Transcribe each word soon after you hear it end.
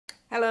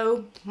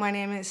Hello, my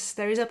name is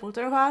Tereza.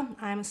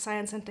 I'm a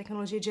science and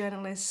technology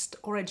journalist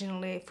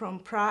originally from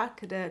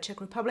Prague, the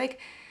Czech Republic,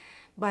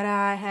 but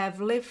I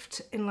have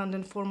lived in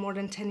London for more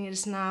than 10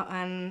 years now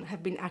and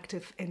have been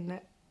active in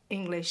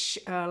English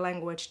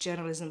language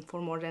journalism for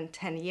more than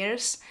 10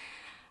 years.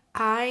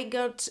 I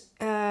got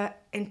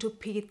into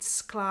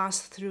Pete's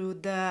class through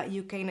the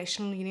UK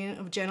National Union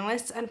of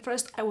Journalists, and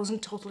first I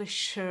wasn't totally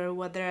sure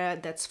whether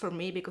that's for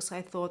me because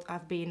I thought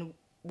I've been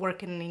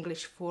working in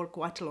English for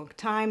quite a long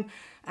time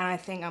and I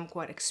think I'm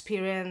quite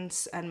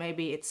experienced and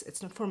maybe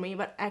it's not for me,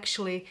 but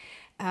actually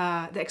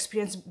the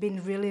experience has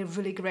been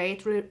really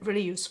great,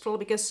 really useful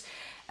because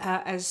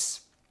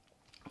as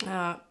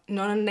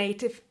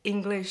non-native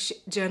English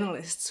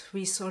journalists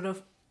we sort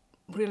of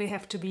really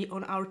have to be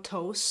on our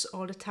toes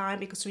all the time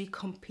because we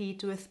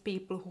compete with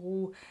people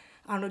who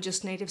are not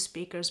just native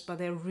speakers but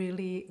they're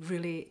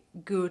really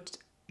good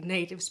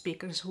native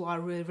speakers who are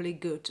really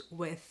good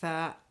with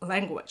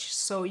language.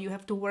 So you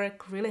have to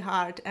work really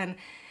hard and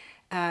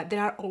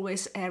there are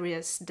always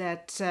areas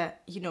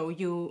that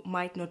you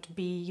might not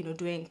be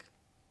doing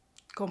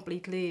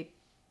completely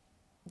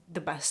the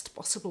best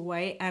possible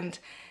way, and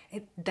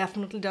it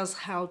definitely does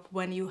help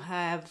when you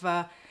have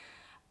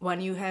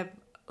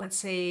let's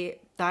say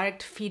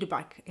direct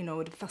feedback,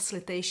 the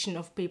facilitation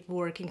of people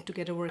working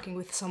together, working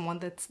with someone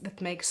that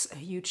makes a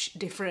huge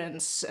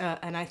difference,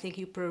 and I think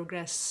you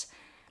progress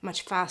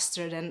much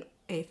faster than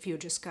if you're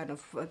just kind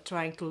of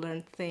trying to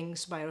learn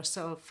things by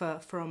yourself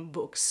from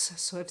books.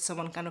 So if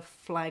someone kind of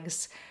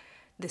flags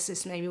this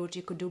is maybe what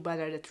you could do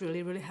better, that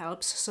really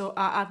helps. So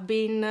I've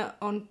been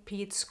on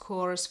Pete's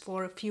course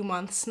for a few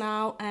months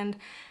now and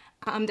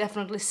I'm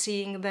definitely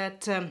seeing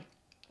that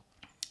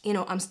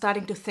I'm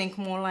starting to think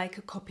more like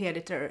a copy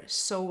editor.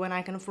 So when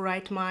I kind of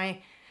write my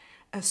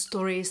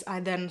stories, I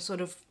then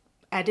sort of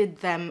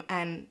edit them,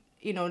 and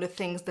the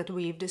things that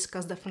we've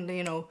discussed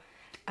definitely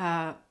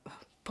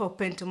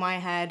pop into my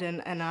head,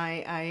 and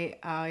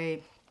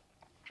I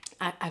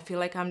feel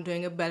like I'm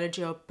doing a better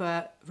job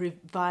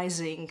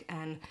revising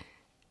and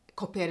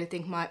copy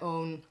editing my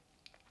own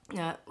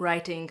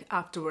writing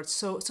afterwards.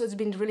 So it's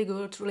been really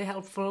good, really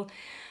helpful.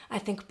 I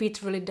think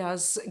Pete really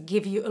does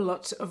give you a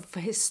lot of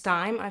his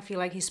time. I feel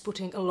like he's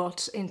putting a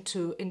lot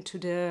into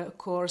the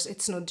course.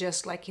 It's not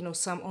just like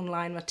some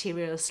online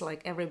materials,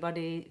 like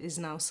everybody is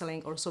now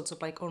selling all sorts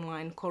of like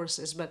online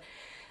courses, but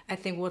I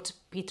think what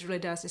Pete really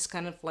does is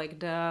kind of like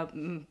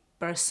the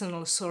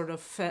personal sort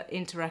of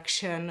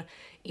interaction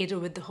either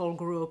with the whole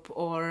group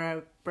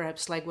or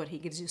perhaps like what he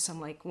gives you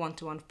some like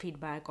one-to-one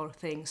feedback or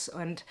things.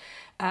 And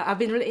I've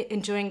been really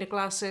enjoying the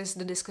classes.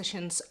 The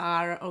discussions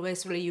are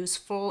always really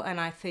useful, and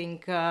I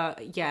think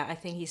I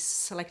think he's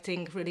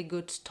selecting really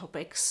good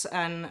topics,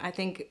 and I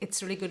think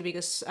it's really good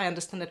because I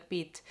understand that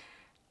Pete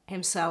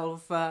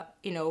himself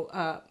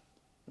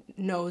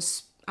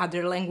knows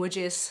other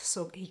languages,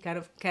 so he kind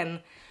of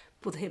can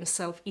put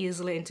himself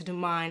easily into the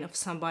mind of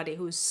somebody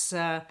who's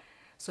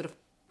sort of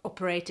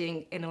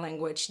operating in a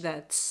language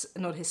that's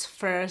not his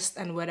first,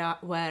 and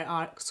where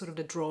are sort of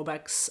the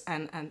drawbacks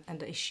and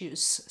the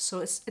issues.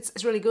 So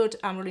it's really good.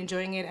 I'm really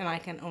enjoying it, and I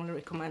can only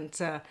recommend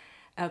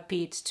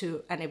Pete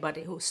to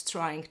anybody who's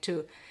trying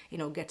to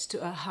get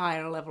to a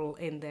higher level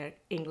in their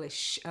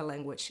English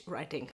language writing.